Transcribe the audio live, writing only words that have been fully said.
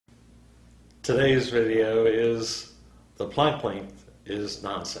Today's video is the Planck length is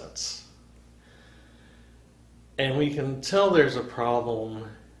nonsense. And we can tell there's a problem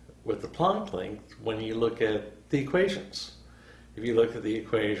with the Planck length when you look at the equations. If you look at the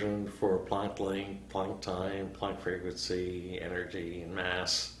equation for Planck length, Planck time, Planck frequency, energy, and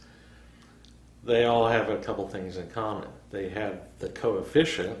mass, they all have a couple things in common. They have the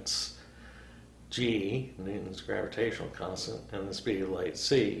coefficients, g, Newton's gravitational constant, and the speed of light,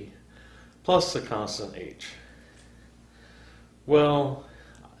 c, plus the constant h. Well,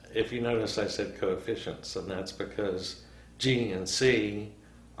 if you notice I said coefficients, and that's because g and c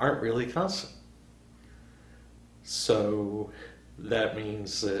aren't really constant. So that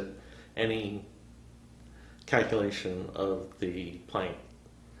means that any calculation of the Planck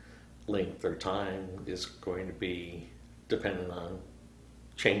length or time is going to be dependent on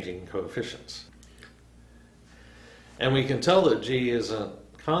changing coefficients. And we can tell that g isn't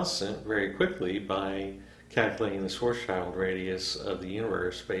constant very quickly by calculating the Schwarzschild radius of the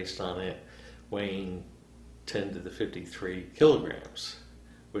universe based on it weighing 10 to the 53 kilograms,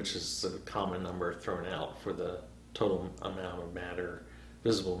 which is the common number thrown out for the total amount of matter,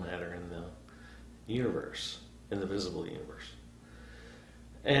 visible matter in the universe, in the visible universe.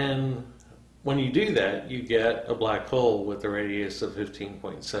 And when you do that, you get a black hole with a radius of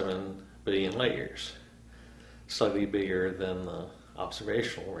 15.7 billion light years, slightly bigger than the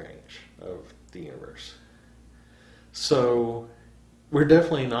observational range of the universe. So we're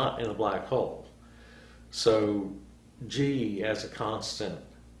definitely not in a black hole. So g as a constant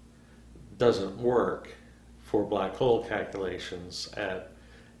doesn't work for black hole calculations at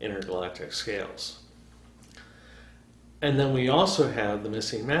intergalactic scales. And then we also have the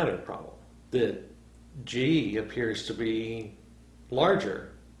missing matter problem, that g appears to be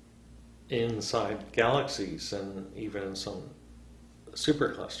larger inside galaxies and even in some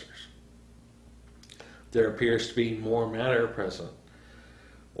superclusters. There appears to be more matter present,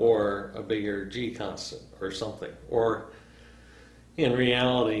 or a bigger g constant or something, or in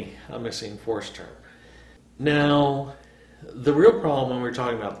reality a missing force term. Now, the real problem when we're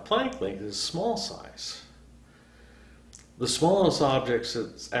talking about the Planck length is small size. The smallest objects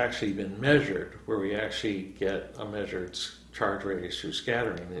that's actually been measured, where we actually get a measured charge radius through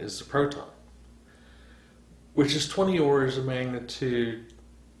scattering, is the proton, which is 20 orders of magnitude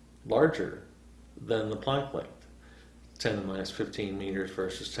larger than the Planck length, 10 to the minus 15 meters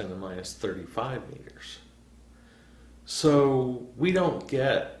versus 10 to the minus 35 meters. So we don't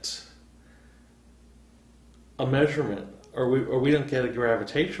get a measurement, or we don't get a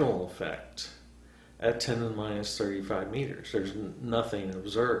gravitational effect at 10 to the minus 35 meters. There's nothing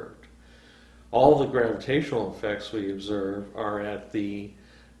observed. All the gravitational effects we observe are at the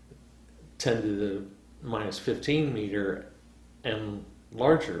 10 to the minus 15 meter and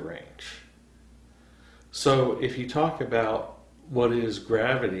larger range. So if you talk about what is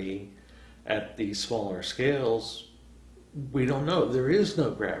gravity at these smaller scales, we don't know. There is no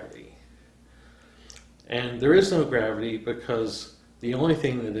gravity. And there is no gravity because the only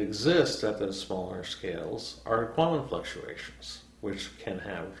thing that exists at those smaller scales are quantum fluctuations, which can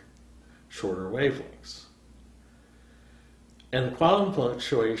have shorter wavelengths. And quantum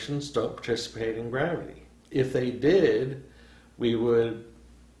fluctuations don't participate in gravity. If they did, we would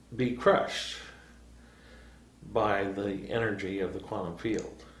be crushed by the energy of the quantum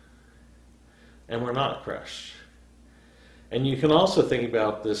field. And we're not crushed. And you can also think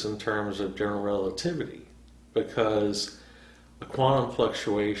about this in terms of general relativity, because a quantum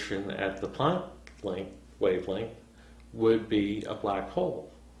fluctuation at the Planck wavelength would be a black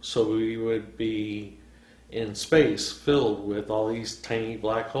hole. So we would be in space filled with all these tiny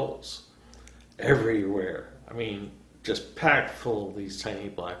black holes everywhere. I mean, just packed full of these tiny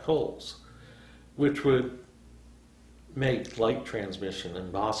black holes, which would make light transmission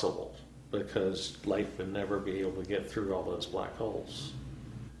impossible because light would never be able to get through all those black holes.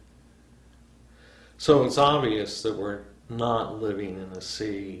 So it's obvious that we're not living in a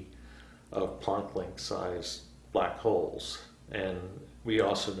sea of Planck length sized black holes. And we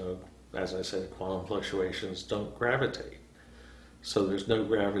also know, as I said, quantum fluctuations don't gravitate. So there's no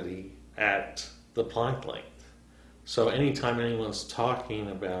gravity at the Planck length. So anytime anyone's talking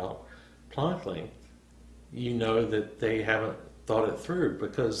about Planck length, you know that they haven't thought it through,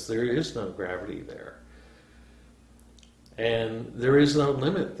 because there is no gravity there. And there is no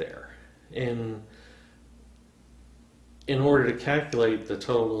limit there. In order to calculate the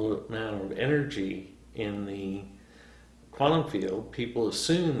total amount of energy in the quantum field, people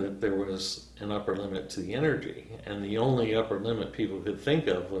assumed that there was an upper limit to the energy, and the only upper limit people could think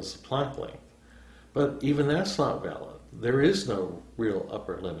of was the Planck length. But even that's not valid. there is no real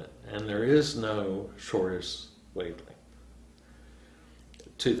upper limit, and there is no shortest wavelength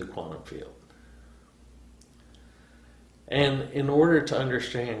to the quantum field. And in order to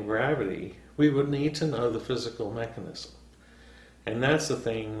understand gravity, we would need to know the physical mechanism. And that's the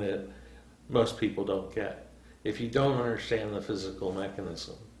thing that most people don't get. If you don't understand the physical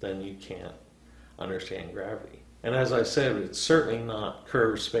mechanism, then you can't understand gravity. And as I said, it's certainly not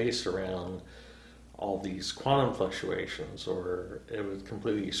curved space around all these quantum fluctuations, or it would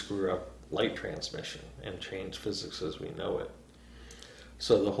completely screw up light transmission and change physics as we know it.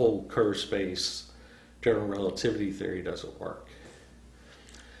 So the whole curved space general relativity theory doesn't work.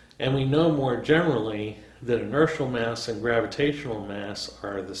 And we know more generally that inertial mass and gravitational mass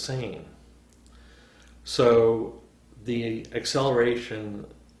are the same. So the acceleration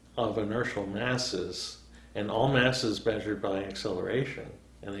of inertial masses, and all masses measured by acceleration,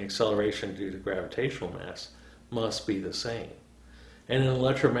 and the acceleration due to gravitational mass must be the same. And in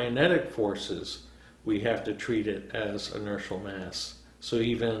electromagnetic forces, we have to treat it as inertial mass. So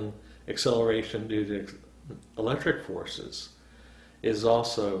even acceleration due to electric forces is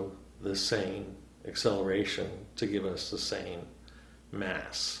also the same acceleration to give us the same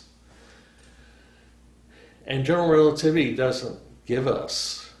mass. And general relativity doesn't give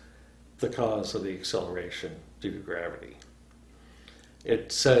us the cause of the acceleration due to gravity.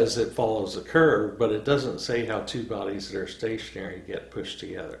 It says it follows a curve, but it doesn't say how two bodies that are stationary get pushed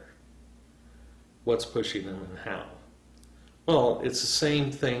together. What's pushing them and how? Well, it's the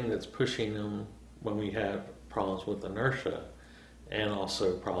same thing that's pushing them when we have problems with inertia and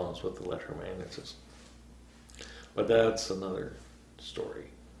also problems with electromagnetism. But that's another story.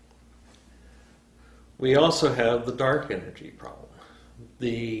 We also have the dark energy problem.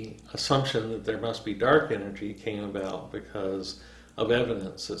 The assumption that there must be dark energy came about because of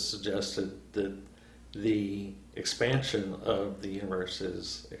evidence that suggested that the expansion of the universe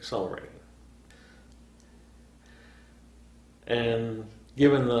is accelerating. And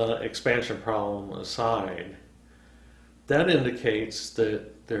given the expansion problem aside, that indicates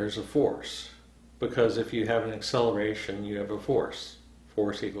that there's a force. Because if you have an acceleration, you have a force.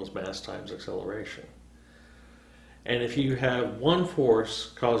 Force equals mass times acceleration. And if you have one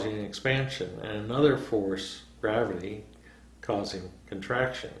force causing an expansion and another force, gravity, causing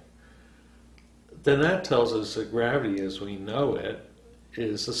contraction, then that tells us that gravity as we know it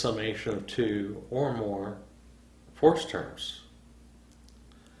is the summation of two or more force terms,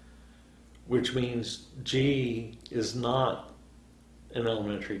 which means G is not an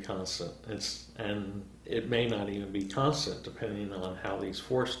elementary constant, and it may not even be constant depending on how these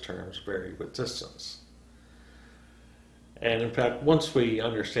force terms vary with distance. And in fact, once we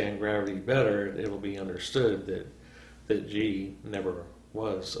understand gravity better, it will be understood that G never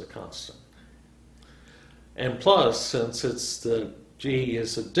was a constant. And plus, since G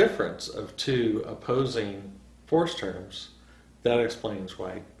is a difference of two opposing force terms, that explains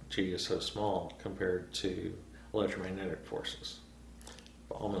why G is so small compared to electromagnetic forces,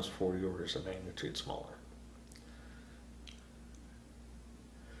 almost 40 orders of magnitude smaller.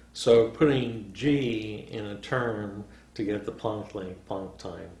 So putting G in a term to get the Planck length, Planck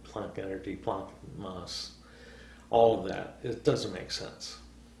time, Planck energy, Planck mass, all of that, it doesn't make sense.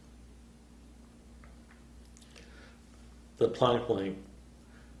 The Planck length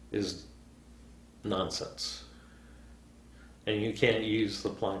is nonsense. And you can't use the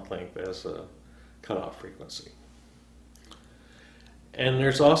Planck length as a cutoff frequency. And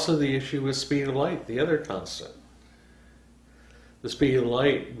there's also the issue with speed of light, the other constant. The speed of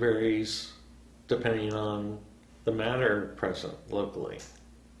light varies depending on the matter present locally.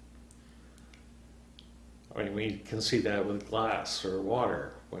 I mean, we can see that with glass or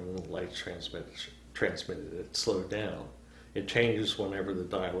water. When light's transmitted, it slowed down. It changes whenever the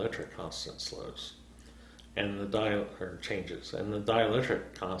dielectric constant slows, and changes. And the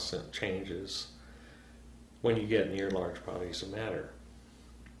dielectric constant changes when you get near large bodies of matter.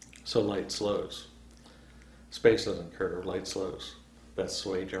 So light slows. Space doesn't curve, light slows. That's the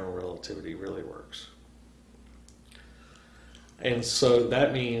way general relativity really works. And so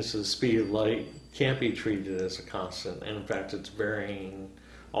that means the speed of light can't be treated as a constant, and in fact it's varying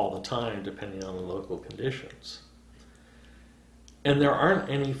all the time depending on the local conditions. And there aren't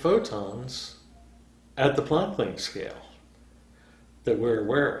any photons at the Planck length scale that we're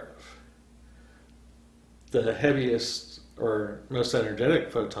aware of. The heaviest or most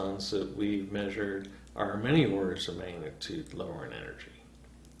energetic photons that we've measured are many orders of magnitude lower in energy.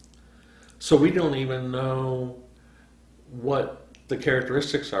 So we don't even know what the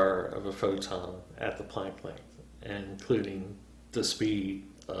characteristics are of a photon at the Planck length, including the speed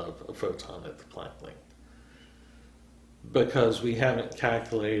of a photon at the Planck length. because we haven't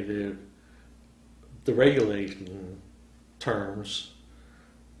calculated the regulating terms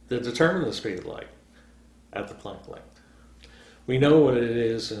that determine the speed of light at the Planck length. We know what it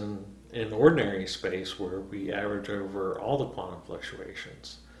is in ordinary space, where we average over all the quantum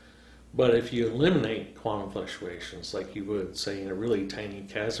fluctuations. But if you eliminate quantum fluctuations, like you would, say, in a really tiny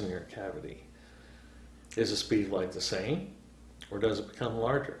Casimir cavity, is the speed of light the same, or does it become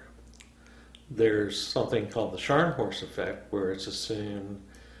larger? There's something called the Scharnhorst effect, where it's assumed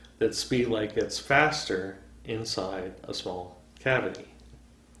that speed of light gets faster inside a small cavity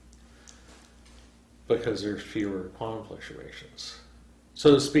because there's fewer quantum fluctuations.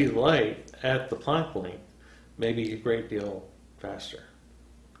 So the speed of light at the Planck length may be a great deal faster,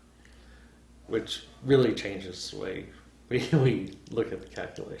 which really changes the way we look at the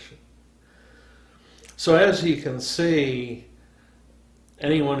calculation. So as you can see,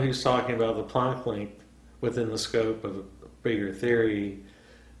 anyone who's talking about the Planck length within the scope of a bigger theory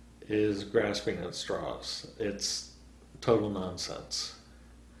is grasping at straws. It's total nonsense.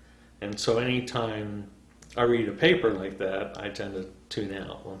 And so anytime I read a paper like that, I tend to tune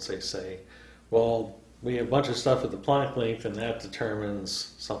out once they say, well, we have a bunch of stuff at the Planck length and that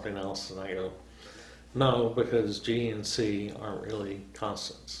determines something else. And I go, no, because G and C aren't really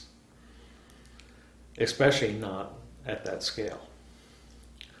constants, especially not at that scale.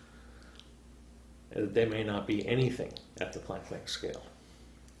 They may not be anything at the Planck length scale.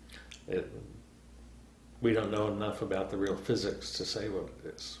 We don't know enough about the real physics to say what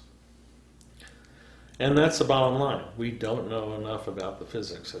it is. And that's the bottom line. We don't know enough about the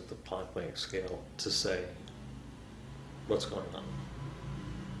physics at the Planck length scale to say what's going on.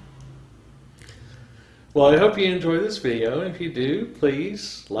 Well, I hope you enjoyed this video. If you do,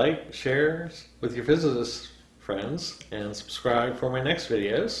 please like, share with your physicist friends, and subscribe for my next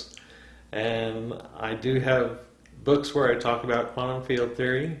videos. And I do have books where I talk about quantum field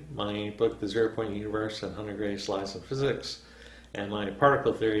theory. My book, The Zero-Point Universe and 100 Greatest Lies in Physics. And my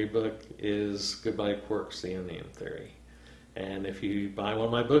particle theory book is Goodbye Quarks, the Onium Theory. And if you buy one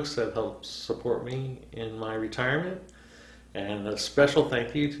of my books, that helps support me in my retirement. And a special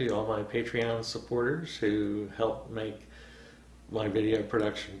thank you to all my Patreon supporters who help make my video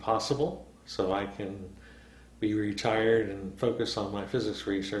production possible, so I can be retired and focus on my physics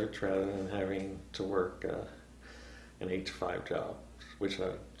research rather than having to work an 8-to-5 job,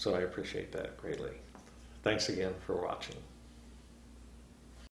 so I appreciate that greatly. Thanks again for watching.